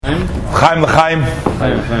Chaim l'chaim.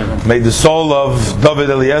 May the soul of David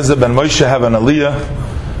Eliezer ben Moshe have an aliyah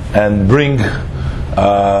and bring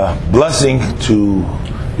blessing to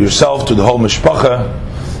yourself, to the whole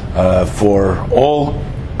mishpacha, for all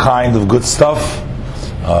kind of good stuff,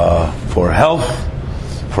 for health,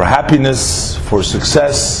 for happiness, for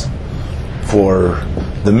success, for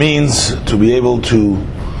the means to be able to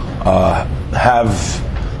have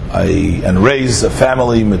and raise a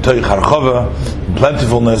family, metoich harchava, in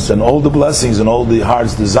plentifulness, and all the blessings and all the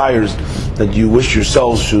heart's desires that you wish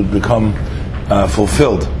yourselves should become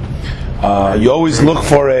fulfilled. You always look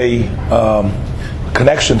for a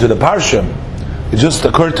connection to the parsha. It just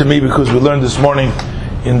occurred to me because we learned this morning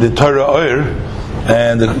in the Torah Oyer,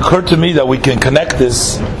 and it occurred to me that we can connect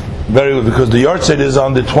this very well because the Yahrzeit is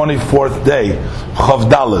on the 24th day, Chav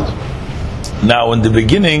Daled. Now, in the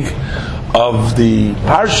beginning of the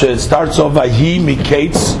parsha, it starts off Vahi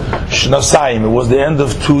Miketz Shnasayim. It was the end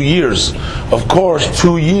of 2 years. Of course,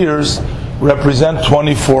 2 years represent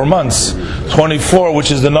 24 months. 24,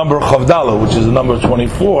 which is the number of Chavdala, which is the number of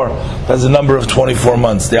 24, that's the number of 24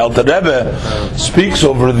 months. The Alter Rebbe speaks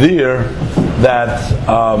over there that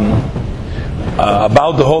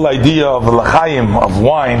about the whole idea of l'chaim, of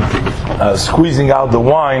wine, squeezing out the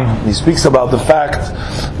wine. He speaks about the fact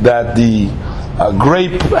that the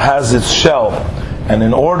grape has its shell, and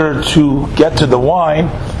in order to get to the wine,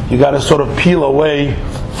 you got to sort of peel away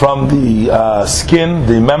from the skin,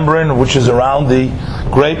 the membrane which is around the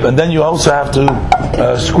grape, and then you also have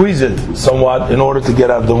to squeeze it somewhat in order to get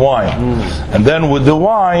out the wine. And then with the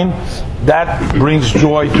wine, that brings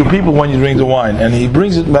joy to people when you drink the wine. And he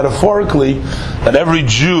brings it metaphorically that every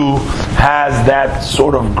Jew has that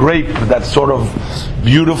sort of grape, that sort of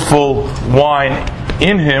beautiful wine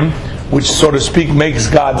in him, which, so to speak, makes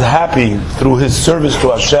God happy through his service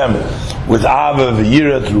to Hashem with Ava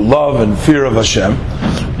v'yira, through love and fear of Hashem.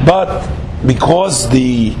 But because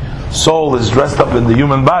the soul is dressed up in the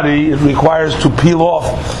human body, it requires to peel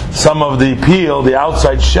off some of the peel, the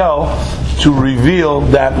outside shell, to reveal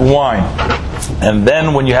that wine. And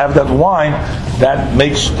then when you have that wine,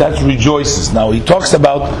 that rejoices. Now he talks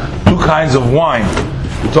about two kinds of wine.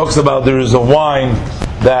 He talks about there is a wine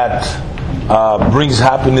that brings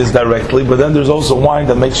happiness directly, but then there's also wine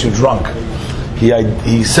that makes you drunk.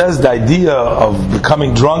 He says the idea of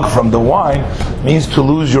becoming drunk from the wine means to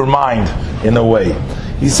lose your mind in a way.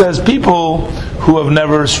 He says people who have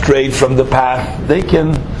never strayed from the path, they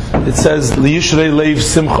can, it says, liyishrei leiv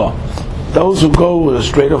simcha. Those who go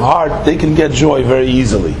straight of heart, they can get joy very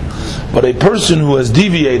easily. But a person who has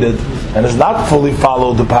deviated and has not fully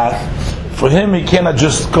followed the path, for him, he cannot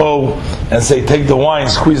just go and say, take the wine,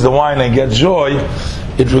 squeeze the wine and get joy.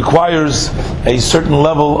 It requires a certain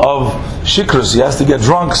level of shikras. He has to get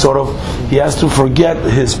drunk, sort of. He has to forget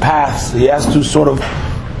his past. He has to sort of,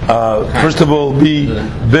 first of all, be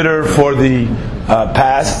bitter for the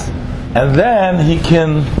past. And then he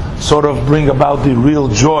can sort of bring about the real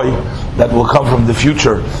joy that will come from the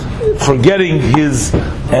future. Forgetting his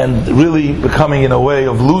and really becoming in a way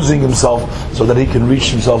of losing himself so that he can reach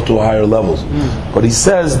himself to higher levels. But he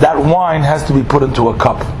says that wine has to be put into a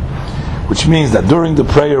cup, which means that during the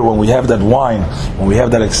prayer, when we have that wine, when we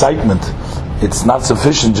have that excitement, it's not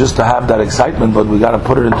sufficient just to have that excitement, but we got to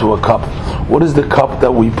put it into a cup. What is the cup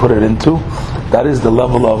that we put it into? That is the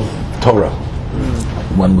level of Torah.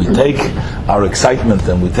 When we take our excitement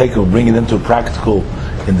and we bring it into practical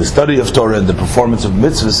in the study of Torah and the performance of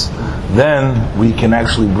mitzvahs, then we can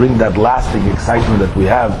actually bring that lasting excitement that we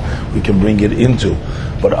have, we can bring it into.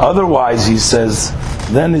 But otherwise, he says,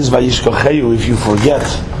 then is vayishkacheyu, if you forget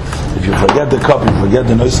the cup, you forget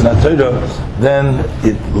the Noisen HaTorah, then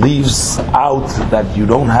it leaves out that you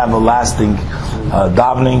don't have a lasting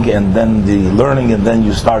davening and then the learning, and then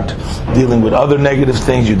you start dealing with other negative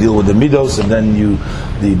things. You deal with the midos, and then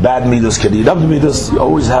the bad midos can eat up the midos. You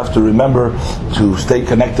always have to remember to stay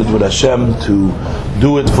connected with Hashem, to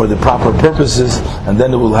do it for the proper purposes, and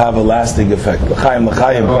then it will have a lasting effect. L'chaim,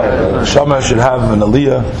 l'chaim. Shama should have an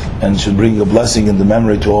aliyah and should bring a blessing in the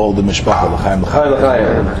memory to all the mishpacha. L'chaim, l'chaim.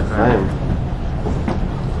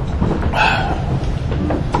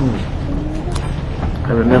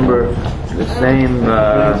 I remember the same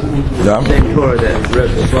Torah that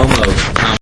Rebbe Shlomo